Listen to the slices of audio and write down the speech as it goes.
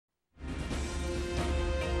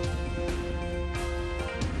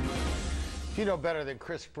You know better than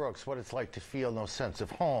Chris Brooks what it's like to feel no sense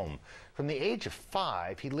of home. From the age of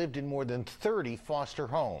 5, he lived in more than 30 foster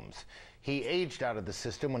homes. He aged out of the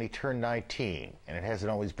system when he turned 19, and it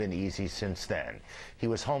hasn't always been easy since then. He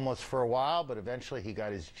was homeless for a while, but eventually he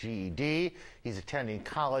got his GED. He's attending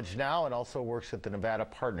college now and also works at the Nevada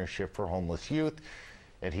Partnership for Homeless Youth.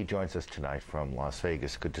 And he joins us tonight from Las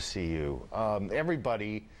Vegas. Good to see you.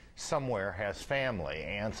 Everybody somewhere has family,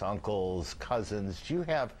 aunts, uncles, cousins. Do you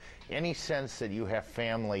have any sense that you have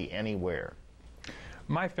family anywhere?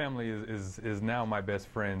 My family is now my best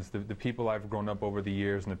friends, the people I've grown up over the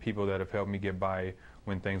years and the people that have helped me get by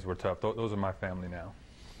when things were tough. Those are my family now.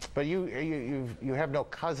 But you have no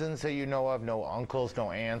cousins that you know of, no uncles,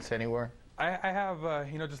 no aunts anywhere? I have,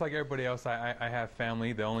 you know, just like everybody else, I have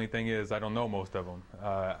family. The only thing is I don't know most of them.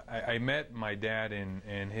 I met my dad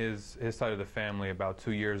and his side of the family about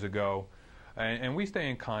 2 years ago, and we stay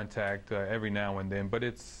in contact every now and then, but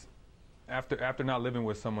it's after not living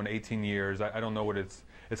with someone 18 years, I don't know what it's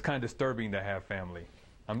kind of disturbing to have family.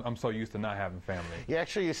 I'm so used to not having family. Yeah,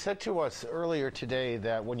 actually, you said to us earlier today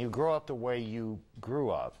that when you grow up the way you grew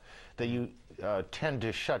up, that you tend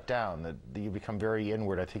to shut down, that you become very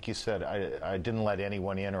inward. I think you said, I didn't let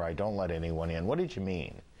anyone in, or I don't let anyone in. What did you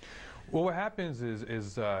mean? Well, what happens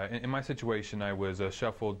is in my situation, I was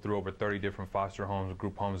shuffled through over 30 different foster homes,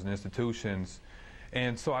 group homes, and institutions.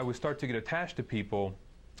 And so I would start to get attached to people,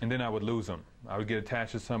 and then I would lose them. I would get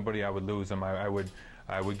attached to somebody, I would lose them. I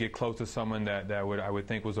would get close to someone that I would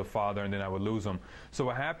think was a father, and then I would lose them. So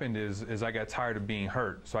what happened is I got tired of being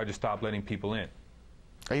hurt, so I just stopped letting people in.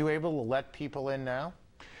 Are you able to let people in now?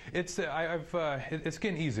 It's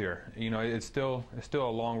getting easier. You know, it's still a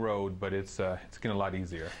long road, but it's getting a lot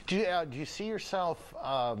easier. Do you see yourself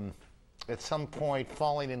at some point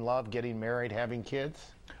falling in love, getting married, having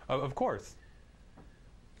kids? Of course.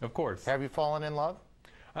 Of course. Have you fallen in love?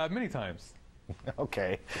 Many times.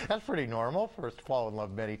 Okay, that's pretty normal for us to fall in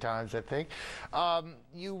love many times, I think.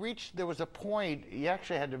 There was a point, you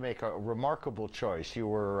actually had to make a remarkable choice. You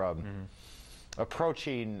were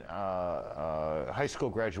approaching high school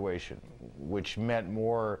graduation, which meant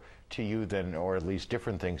more to you than, or at least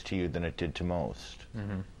different things to you than it did to most.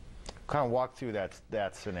 Kind of walk through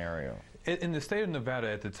that scenario. In the state of Nevada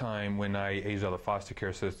at the time when I aged out of the foster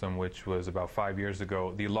care system, which was about 5 years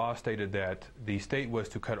ago, the law stated that the state was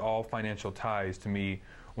to cut all financial ties to me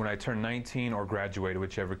when I turned 19 or graduated,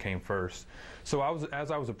 whichever came first. So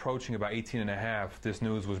as I was approaching about 18 and a half, this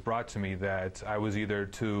news was brought to me that I was either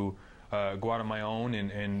to go out on my own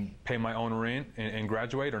and pay my own rent and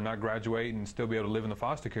graduate, or not graduate and still be able to live in the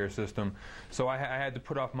foster care system. So I had to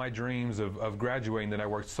put off my dreams of graduating that I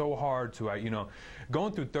worked so hard to. You know,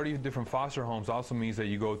 going through 30 different foster homes also means that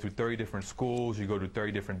you go through 30 different schools, you go to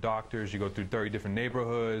 30 different doctors, you go through 30 different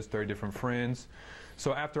neighborhoods, 30 different friends.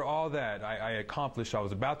 So after all that, I accomplished, I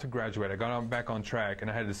was about to graduate, I got back on track,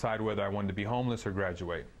 and I had to decide whether I wanted to be homeless or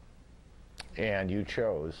graduate. And you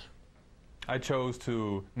chose? I chose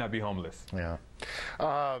to not be homeless. Yeah.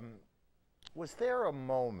 Was there a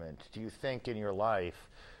moment, do you think, in your life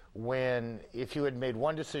when, if you had made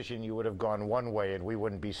one decision, you would have gone one way and we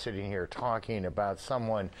wouldn't be sitting here talking about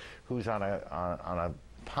someone who's on a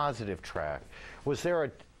positive track? Was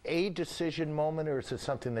there a decision moment, or is it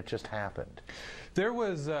something that just happened? There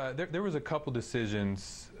was a couple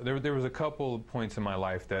decisions. There was a couple points in my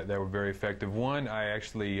life that were very effective. One, I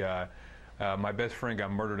actually, my best friend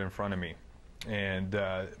got murdered in front of me. And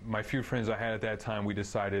my few friends I had at that time, we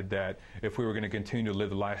decided that if we were going to continue to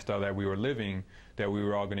live the lifestyle that we were living, that we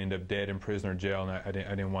were all going to end up dead in prison or jail, and I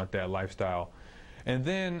didn't want that lifestyle. And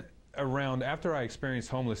then after I experienced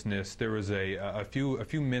homelessness, there was a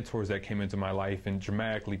few mentors that came into my life and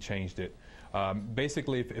dramatically changed it.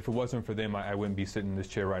 Basically, if it wasn't for them, I wouldn't be sitting in this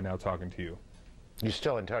chair right now talking to you. You're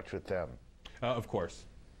still in touch with them? Of course.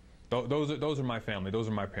 Those are my family. Those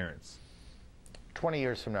are my parents. 20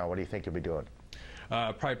 years from now, what do you think you'll be doing?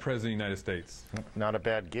 Probably President of the United States. Not a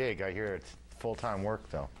bad gig. I hear it's full-time work,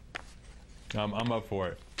 though. I'm up for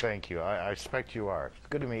it. Thank you. I expect you are.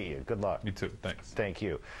 Good to meet you. Good luck. You too. Thanks. Thank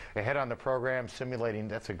you. Ahead on the program, simulating,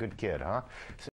 that's a good kid, huh?